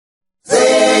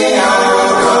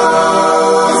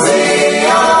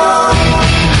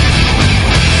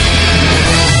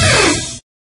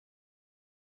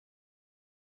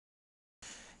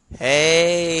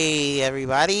Hey,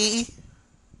 everybody.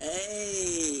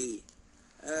 Hey!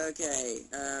 Okay,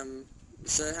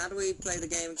 so how do we play the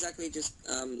game exactly? Just,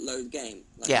 load the game,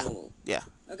 like Yeah, normal? yeah.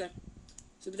 Okay.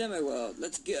 Super Demo World,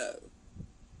 let's go!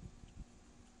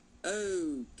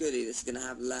 Oh, goody, this is gonna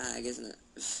have lag, isn't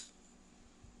it?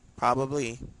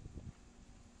 Probably.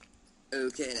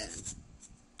 Okay then.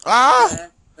 Ah!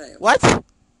 Fail. What?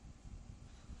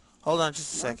 Hold on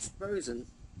just a Mine's second. frozen.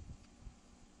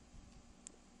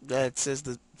 It says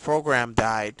the program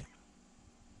died.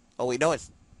 Oh, wait, no,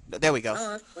 it's... There we go.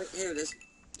 Oh, wait, here it is.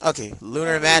 Okay,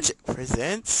 Lunar Hey. Magic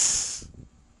presents...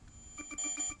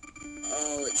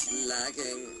 Oh, it's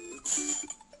lagging.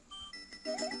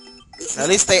 It's At not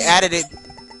least they too added it.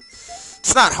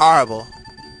 It's not horrible.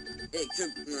 It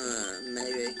could,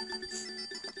 maybe.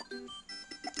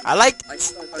 I like... I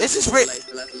still hope This is it's the pretty...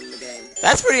 latest level in the game.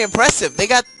 That's pretty impressive. They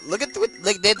got... Look at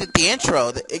like they did the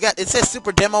intro. It says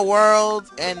Super Demo World,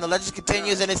 and the legend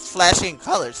continues, and it's flashing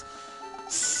colors.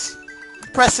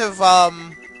 Impressive,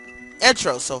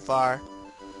 intro so far.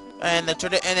 And the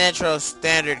intro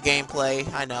standard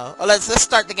gameplay, I know. Oh, let's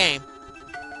start the game.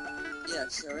 Yeah,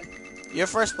 sorry. You're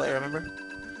first player, remember?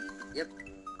 Yep.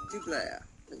 2-player.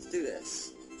 Let's do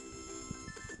this.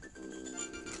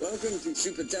 Welcome to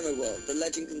Super Demo World. The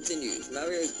legend continues.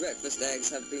 Mario's breakfast eggs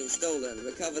have been stolen.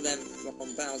 Recover them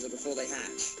from Bowser before they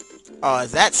hatch. Oh,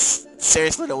 is that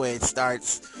seriously the way it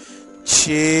starts?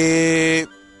 Cheap.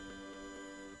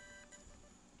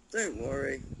 Don't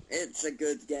worry. It's a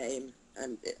good game.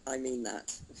 And I mean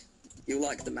that. You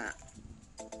like the map.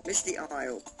 Misty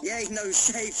Isle. Yay, no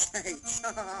save states.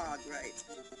 Ah, great.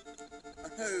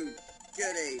 Oh,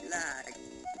 goody. Lag.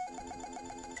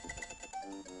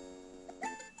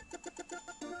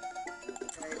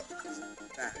 Okay,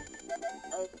 back.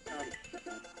 Oh,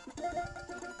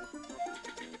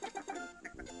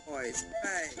 boys.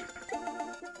 Hey.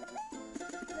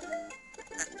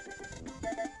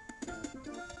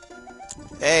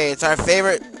 Hey, it's our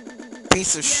favorite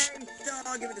piece of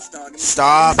Star, give it a star.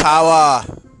 star power.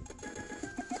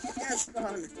 Yes, run.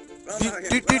 Run, Do, Mario,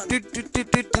 do, do, run. do, do, do, do,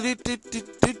 do, do, do,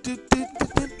 do, do.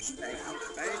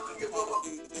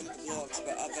 Blocks,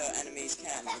 but other enemies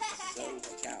can, so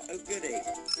watch out. Oh, goody.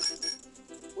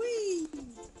 Whee!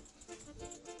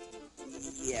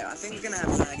 Yeah, I think we're gonna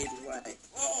have lag either way.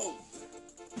 Whoa!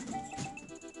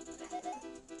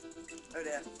 Oh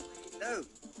dear. No!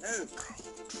 No!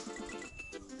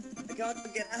 I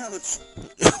can't get out!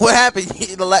 What happened?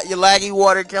 Your laggy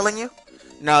water killing you?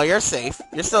 No, you're safe.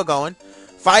 You're still going.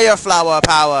 Fire flower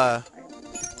power.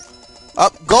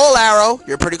 Up, goal arrow.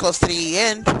 You're pretty close to the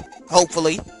end.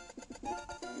 Hopefully.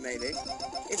 Maybe.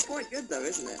 It's quite good though,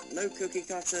 isn't it? No cookie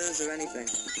cutters or anything.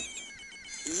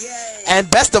 Yay! And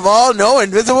best of all, no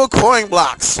invisible coin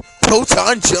blocks.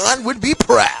 Proton John would be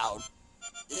proud.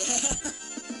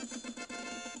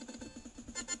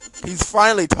 He's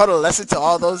finally taught a lesson to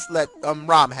all those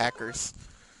ROM hackers.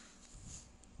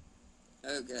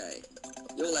 Okay.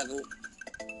 Your level.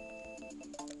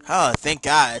 Oh, thank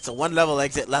God. It's a one-level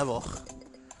exit level.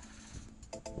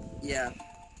 Yeah.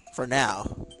 For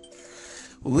now.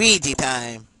 Ouija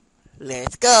time.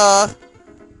 Let's go.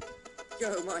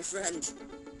 Go, my friend.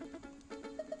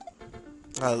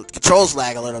 Controls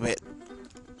lag a little bit.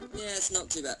 Yeah, it's not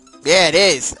too bad. Yeah, it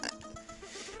is.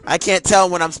 I can't tell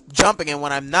when I'm jumping and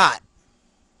when I'm not.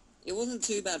 It wasn't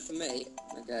too bad for me.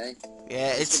 Okay.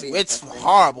 Yeah, it's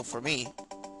horrible for me.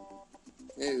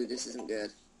 Ooh, this isn't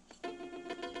good.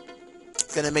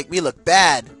 It's gonna make me look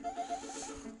bad.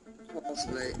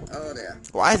 Possibly. Oh dear.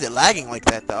 Why is it lagging like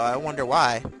that, though? I wonder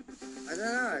why. I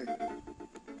don't know.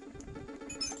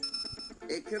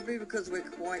 It could be because we're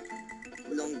quite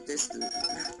long distance.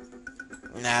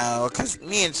 No, because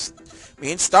me and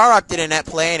Starrock did a net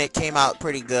play and it came out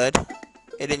pretty good.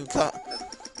 It didn't come...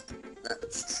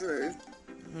 That's true.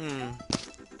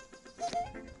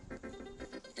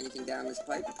 Anything down this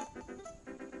pipe?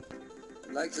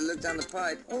 I'd like to look down the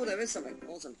pipe. Oh, there is something.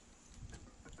 Awesome.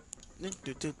 And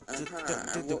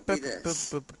what be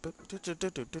this?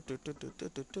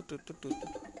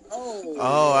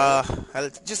 Oh. I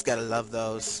just gotta love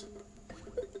those.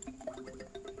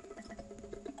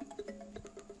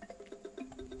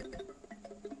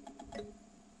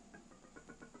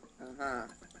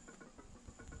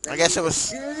 I guess it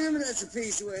was... Damn, that's a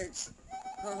P-switch.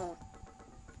 Oh,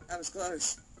 that was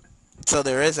close. So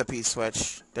there is a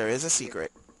P-switch. There is a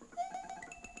secret.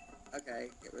 Okay,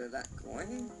 get rid of that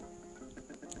coin.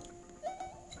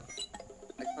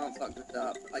 I can't fuck this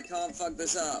up. I can't fuck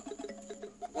this up.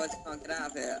 Why can't get out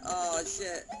of here? Oh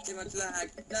shit, too much lag.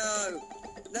 No!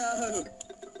 No!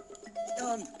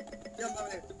 Jump! Jump,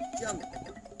 Mario! Jump!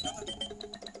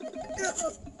 No!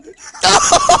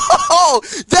 Oh,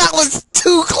 that was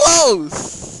too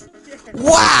close.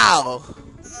 Wow.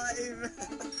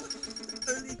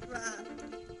 Holy crap.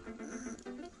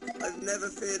 I've never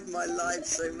feared my life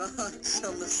so much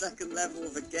on the second level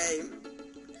of a game.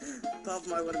 Apart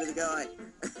from I want to be the guy.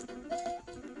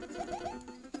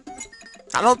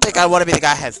 I don't think I want to be the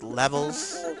guy who has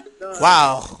levels. Oh, no.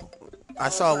 Wow. I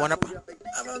saw one up.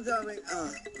 I'm jumping.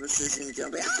 Oh, precision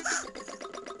jumping.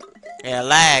 Yeah,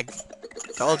 lag.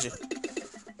 Told you.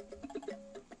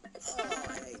 Oh,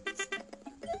 I hate this.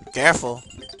 Careful.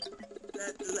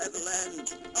 Let the level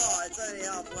end. Oh, it's only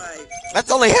halfway.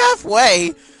 That's only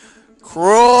halfway.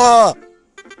 Cruel. I'm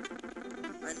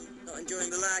not enjoying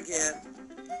the lag here.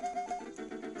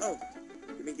 Oh.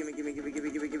 Gimme.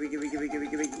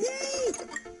 Yay!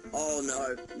 Oh,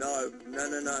 no,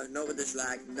 not with this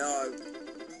lag. No.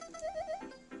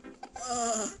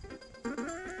 Oh.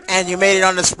 And you made it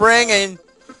on the spring, and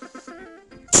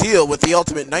Teal with the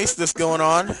ultimate niceness going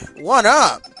on.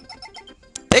 1-up.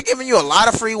 They're giving you a lot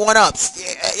of free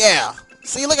 1-ups. Yeah.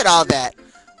 See, look at all that.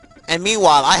 And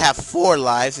meanwhile, I have 4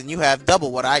 lives, and you have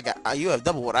double what I got. You have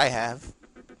double what I have.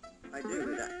 I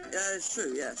do. Yeah, it's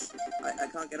true. Yes. I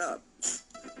can't get up.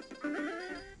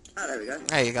 Ah, there we go.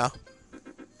 There you go.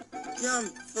 Jump,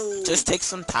 fool. Just take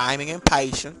some timing and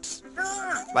patience,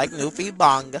 Ah! like Nufi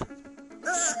Bonga.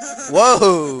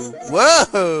 Whoa,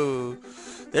 whoa!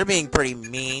 They're being pretty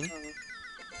mean.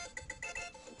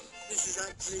 This is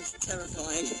actually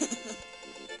terrifying.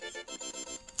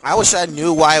 I wish I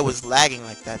knew why it was lagging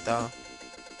like that, though.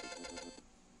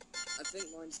 I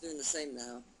think mine's doing the same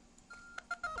now.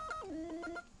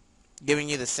 Giving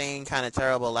you the same kind of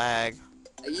terrible lag.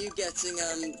 Are you getting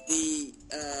the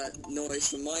noise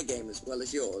from my game as well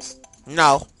as yours?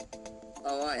 No.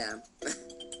 Oh, I am.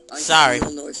 I'm Sorry.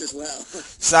 getting your noise as well.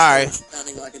 Sorry.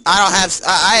 Sounding like a I don't have.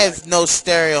 I have no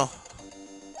stereo.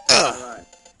 Ugh. Alright.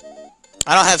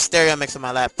 I don't have stereo mix on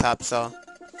my laptop, so.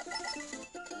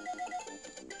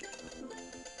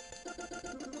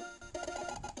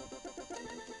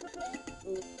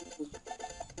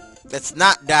 Let's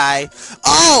not die.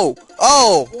 Oh!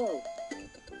 Oh! Whoa.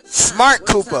 Smart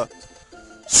What's Koopa.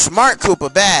 Smart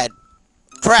Koopa, bad.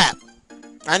 Crap.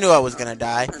 I knew I was gonna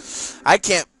die. I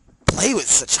can't play with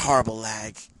such horrible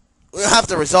lag. We'll have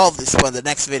to resolve this one in the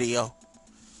next video.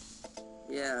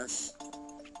 Yes.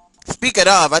 Speaking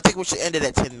of, I think we should end it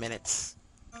at 10 minutes.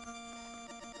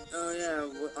 Oh yeah,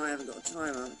 I haven't got a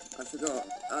timer. I forgot.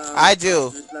 I do.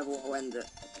 This level will end it.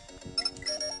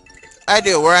 I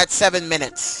do. We're at 7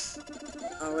 minutes.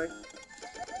 Are we?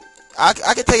 I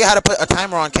can tell you how to put a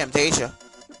timer on Camtasia.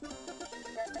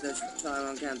 There's a timer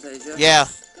on Camtasia? Yeah.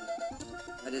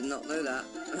 I did not know that.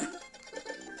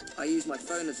 I use my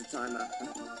phone as a timer.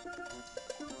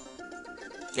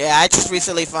 Yeah, I just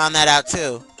recently found that out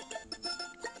too.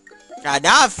 Now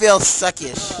I feel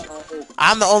suckish. Oh.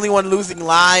 I'm the only one losing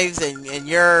lives, and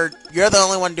you're the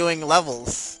only one doing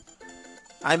levels.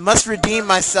 I must redeem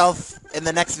myself in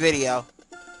the next video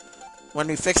when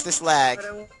we fix this lag. I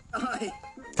don't want to die.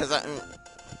 Cause I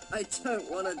don't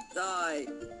want to die.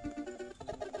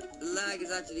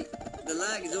 The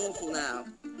lag is awful now.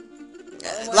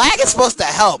 Oh lag God. is supposed to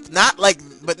help,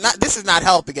 this is not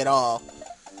helping at all.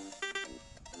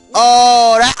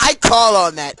 Oh, I call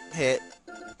on that hit.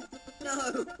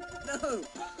 No.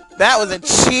 That was a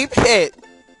cheap hit.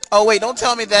 Oh wait, don't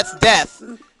tell me that's death.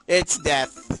 It's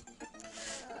death.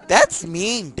 That's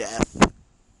mean death.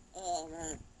 Oh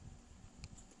man.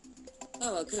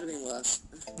 Oh, it could have been worse.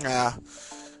 Yeah.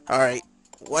 Alright.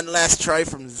 One last try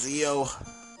from Zeo.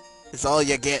 Is all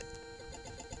you get.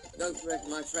 Go for it,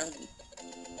 my friend.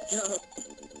 Go.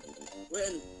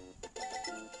 Win.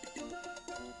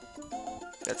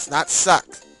 Let's not suck.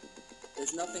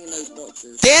 There's nothing in those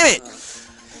boxes. Damn it!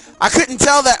 I couldn't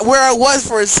tell that where I was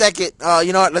for a second.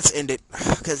 You know what? Let's end it.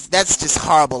 Because that's just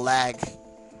horrible lag.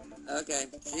 Okay.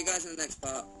 See you guys in the next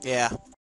part. Yeah.